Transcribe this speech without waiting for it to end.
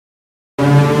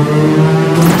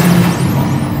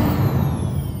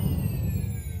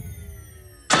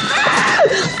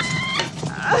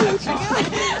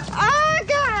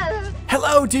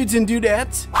Hello, dudes and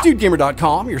dudettes!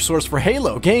 DudeGamer.com, your source for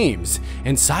Halo games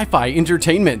and sci-fi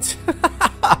entertainment.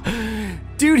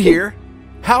 Dude here,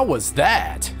 how was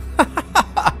that?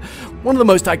 One of the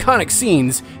most iconic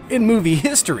scenes in movie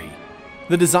history.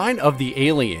 The design of the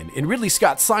alien in Ridley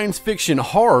Scott's science fiction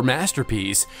horror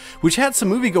masterpiece, which had some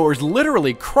moviegoers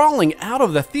literally crawling out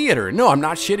of the theater. No, I'm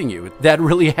not shitting you. That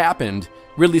really happened.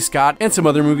 Ridley Scott and some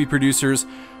other movie producers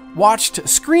watched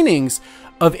screenings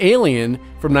of Alien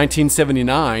from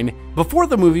 1979 before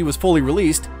the movie was fully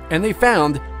released, and they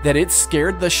found that it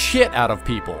scared the shit out of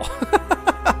people.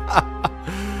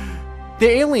 The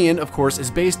Alien, of course,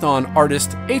 is based on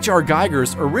artist H.R.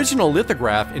 Giger's original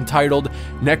lithograph entitled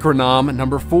Necronom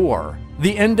No. 4.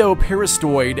 The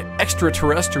endoperistoid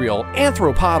extraterrestrial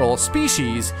anthropodal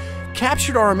species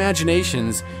captured our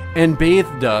imaginations and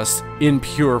bathed us in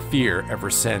pure fear ever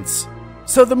since.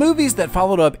 So the movies that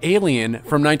followed up Alien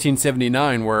from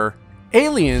 1979 were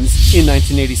Aliens in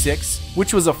 1986,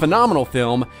 which was a phenomenal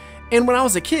film, and when I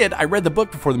was a kid, I read the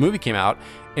book before the movie came out,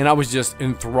 and I was just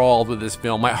enthralled with this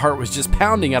film. My heart was just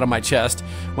pounding out of my chest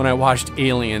when I watched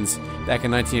Aliens back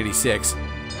in 1986.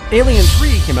 Alien 3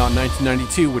 came out in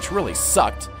 1992, which really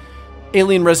sucked.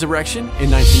 Alien Resurrection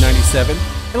in 1997,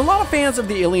 and a lot of fans of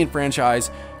the Alien franchise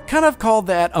kind of called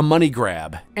that a money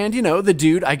grab. And you know, the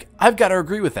dude, I've got to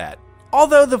agree with that.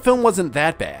 Although the film wasn't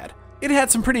that bad. It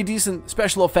had some pretty decent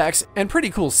special effects and pretty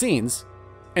cool scenes.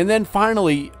 And then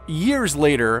finally, years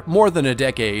later, more than a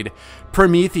decade,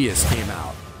 Prometheus came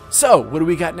out. So, what do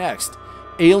we got next?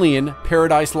 Alien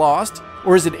Paradise Lost?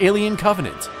 Or is it Alien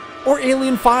Covenant? Or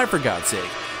Alien 5, for God's sake?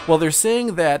 Well, they're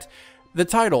saying that the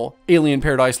title, Alien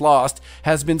Paradise Lost,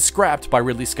 has been scrapped by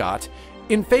Ridley Scott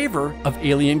in favor of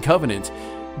Alien Covenant.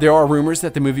 There are rumors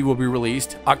that the movie will be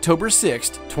released October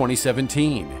 6th,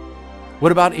 2017.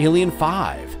 What about Alien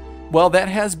 5? Well, that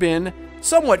has been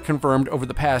somewhat confirmed over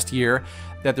the past year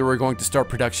that they were going to start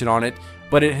production on it,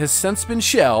 but it has since been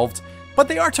shelved. But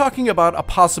they are talking about a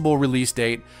possible release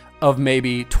date of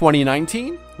maybe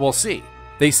 2019? We'll see.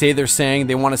 They say they're saying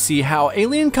they want to see how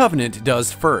Alien Covenant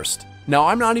does first. Now,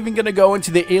 I'm not even going to go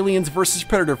into the Aliens vs.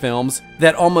 Predator films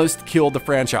that almost killed the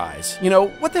franchise. You know,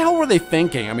 what the hell were they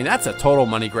thinking? I mean, that's a total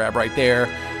money grab right there.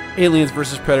 Aliens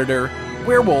vs. Predator,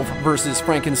 Werewolf vs.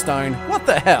 Frankenstein. What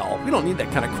the hell? We don't need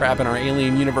that kind of crap in our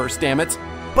Alien universe, damn it.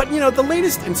 But you know, the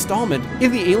latest installment in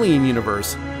the Alien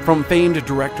universe from famed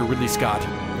director Ridley Scott,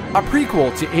 a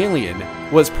prequel to Alien,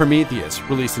 was Prometheus,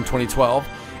 released in 2012.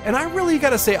 And I really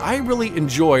gotta say, I really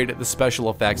enjoyed the special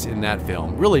effects in that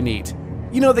film. Really neat.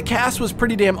 You know, the cast was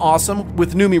pretty damn awesome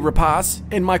with Noomi Rapace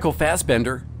and Michael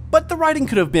Fassbender, but the writing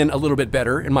could have been a little bit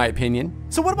better, in my opinion.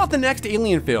 So what about the next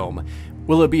Alien film?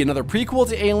 Will it be another prequel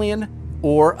to Alien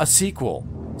or a sequel?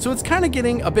 So it's kind of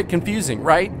getting a bit confusing,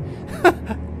 right?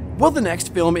 Will the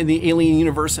next film in the Alien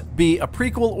universe be a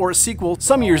prequel or a sequel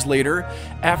some years later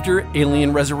after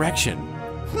Alien Resurrection?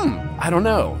 I don't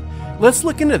know. Let's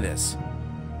look into this.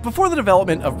 Before the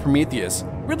development of Prometheus,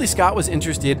 Ridley Scott was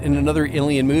interested in another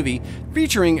Alien movie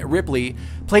featuring Ripley,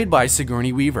 played by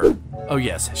Sigourney Weaver. Oh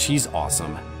yes, she's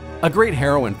awesome. A great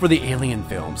heroine for the Alien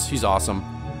films. She's awesome.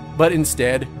 But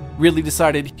instead, Ridley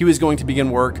decided he was going to begin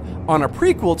work on a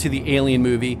prequel to the Alien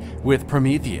movie with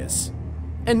Prometheus.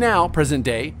 And now, present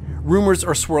day, rumors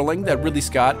are swirling that Ridley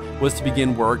Scott was to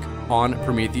begin work on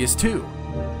Prometheus 2.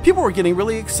 People were getting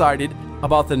really excited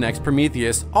about the next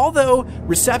Prometheus, although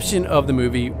reception of the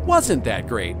movie wasn't that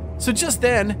great. So just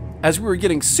then, as we were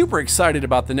getting super excited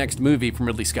about the next movie from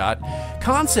Ridley Scott,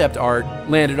 concept art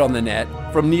landed on the net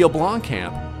from Neil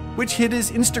Blomkamp, which hit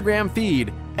his Instagram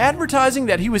feed, advertising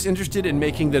that he was interested in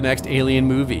making the next Alien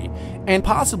movie, and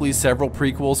possibly several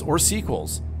prequels or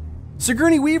sequels.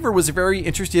 Sigourney Weaver was very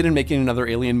interested in making another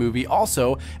Alien movie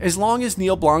also, as long as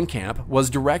Neil Blomkamp was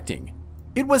directing.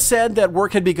 It was said that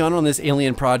work had begun on this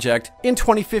Alien project in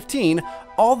 2015,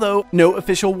 although no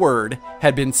official word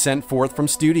had been sent forth from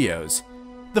studios.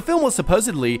 The film was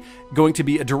supposedly going to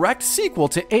be a direct sequel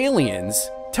to Aliens,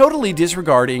 totally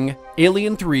disregarding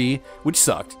Alien 3, which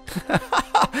sucked,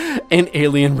 and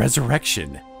Alien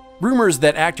Resurrection. Rumors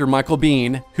that actor Michael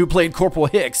Biehn, who played Corporal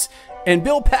Hicks, and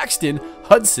Bill Paxton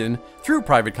Hudson, through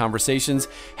private conversations,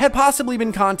 had possibly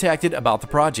been contacted about the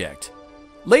project.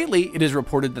 Lately, it is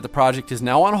reported that the project is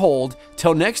now on hold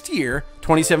till next year,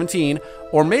 2017,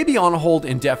 or maybe on hold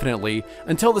indefinitely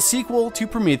until the sequel to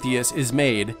Prometheus is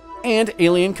made, and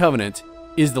Alien Covenant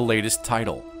is the latest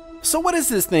title. So what is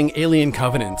this thing, Alien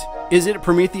Covenant? Is it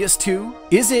Prometheus 2?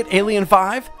 Is it Alien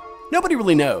 5? Nobody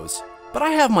really knows, but I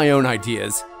have my own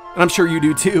ideas. and I'm sure you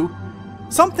do too.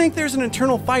 Some think there's an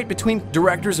internal fight between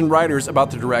directors and writers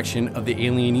about the direction of the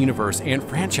Alien universe and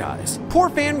franchise. Poor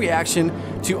fan reaction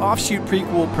to offshoot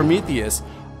prequel Prometheus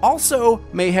also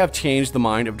may have changed the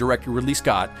mind of director Ridley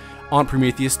Scott on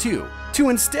Prometheus 2, to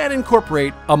instead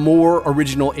incorporate a more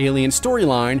original Alien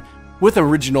storyline with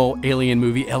original Alien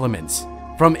movie elements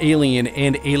from Alien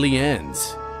and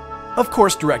Aliens. Of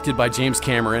course, directed by James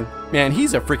Cameron. Man,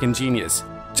 he's a freaking genius,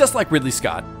 just like Ridley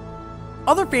Scott.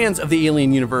 Other fans of the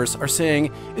Alien universe are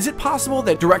saying, is it possible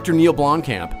that director Neil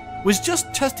Blomkamp was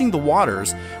just testing the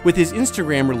waters with his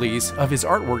Instagram release of his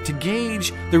artwork to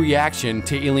gauge the reaction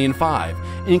to Alien 5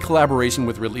 in collaboration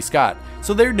with Ridley Scott,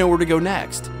 so they'd know where to go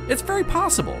next? It's very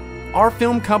possible. Are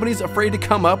film companies afraid to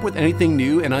come up with anything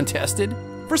new and untested?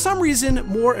 For some reason,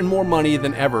 more and more money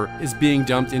than ever is being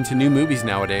dumped into new movies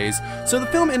nowadays, so the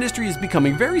film industry is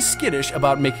becoming very skittish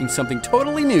about making something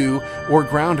totally new or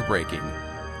groundbreaking.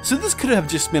 So this could have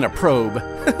just been a probe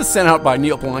sent out by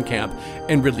Neil Blomkamp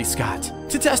and Ridley Scott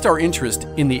to test our interest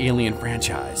in the Alien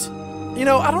franchise. You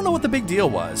know, I don't know what the big deal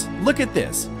was. Look at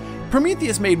this.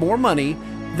 Prometheus made more money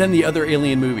than the other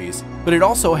Alien movies, but it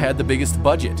also had the biggest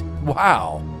budget.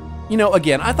 Wow. You know,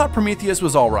 again, I thought Prometheus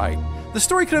was alright. The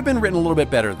story could have been written a little bit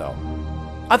better though.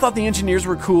 I thought the engineers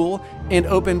were cool and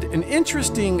opened an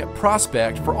interesting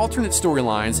prospect for alternate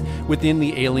storylines within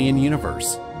the Alien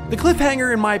universe. The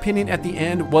cliffhanger, in my opinion, at the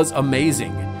end was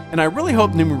amazing, and I really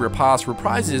hope Noomi Rapace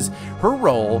reprises her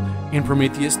role in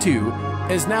Prometheus 2,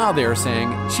 as now they're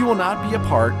saying she will not be a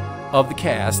part of the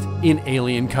cast in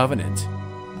Alien Covenant.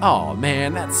 Oh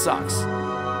man, that sucks.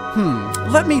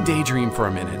 Let me daydream for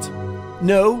a minute.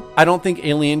 No, I don't think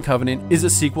Alien Covenant is a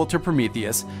sequel to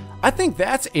Prometheus. I think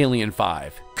that's Alien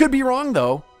 5. Could be wrong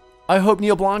though. I hope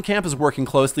Neil Blomkamp is working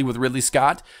closely with Ridley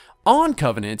Scott on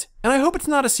Covenant, and I hope it's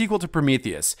not a sequel to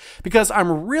Prometheus, because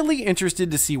I'm really interested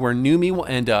to see where Noomi will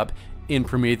end up in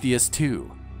Prometheus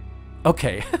 2.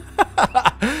 Okay,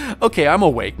 okay, I'm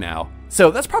awake now.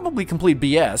 So that's probably complete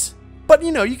BS, but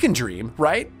you know, you can dream,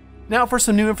 right? Now for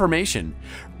some new information.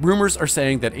 Rumors are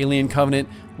saying that Alien Covenant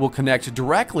will connect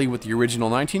directly with the original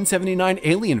 1979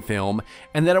 Alien film,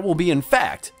 and that it will be in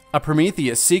fact a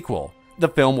Prometheus sequel. The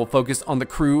film will focus on the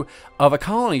crew of a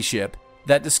colony ship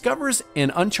that discovers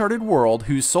an uncharted world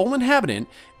whose sole inhabitant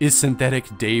is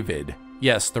Synthetic David.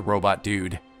 Yes, the robot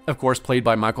dude. Of course, played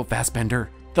by Michael Fassbender,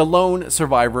 the lone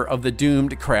survivor of the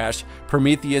doomed crash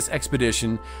Prometheus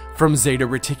expedition from Zeta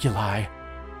Reticuli.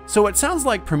 So it sounds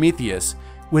like Prometheus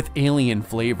with alien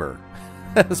flavor.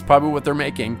 That's probably what they're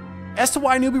making. As to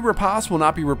why Noomi Rapace will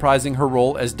not be reprising her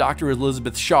role as Dr.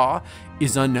 Elizabeth Shaw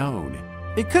is unknown.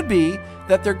 It could be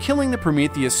that they're killing the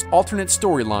Prometheus alternate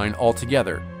storyline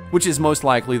altogether, which is most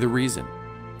likely the reason.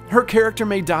 Her character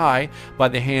may die by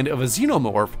the hand of a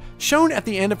xenomorph shown at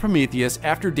the end of Prometheus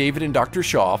after David and Dr.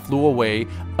 Shaw flew away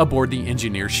aboard the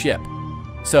engineer ship.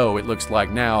 So it looks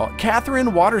like now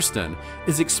Katherine Waterston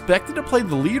is expected to play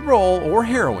the lead role or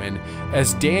heroine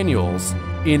as Daniels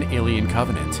in Alien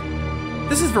Covenant.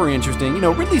 This is very interesting. You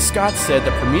know, Ridley Scott said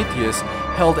that Prometheus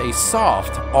held a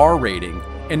soft R rating,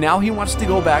 and now he wants to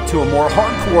go back to a more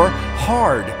hardcore,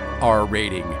 hard R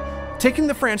rating, taking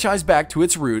the franchise back to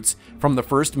its roots from the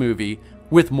first movie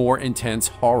with more intense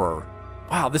horror.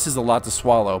 Wow, this is a lot to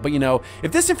swallow, but you know,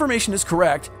 if this information is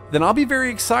correct, then I'll be very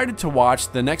excited to watch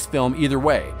the next film either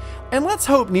way. And let's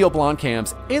hope Neil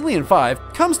Blomkamp's Alien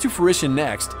 5 comes to fruition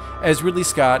next, as Ridley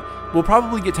Scott will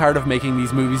probably get tired of making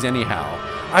these movies anyhow.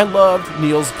 I loved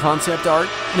Neil's concept art,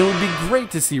 and it would be great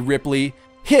to see Ripley,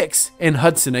 Hicks, and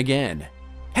Hudson again.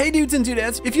 Hey dudes and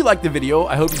dudettes, if you liked the video,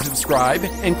 I hope you subscribe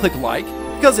and click like,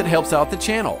 because it helps out the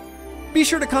channel. Be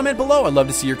sure to comment below, I'd love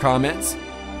to see your comments.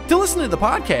 To listen to the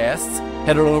podcasts,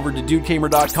 head on over to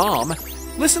dudegamer.com,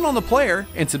 listen on the player,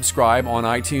 and subscribe on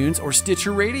iTunes or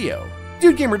Stitcher Radio.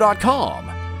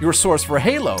 dudegamer.com, your source for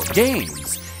Halo,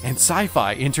 games, and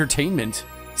sci-fi entertainment.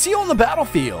 See you on the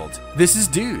battlefield. This is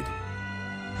Dude.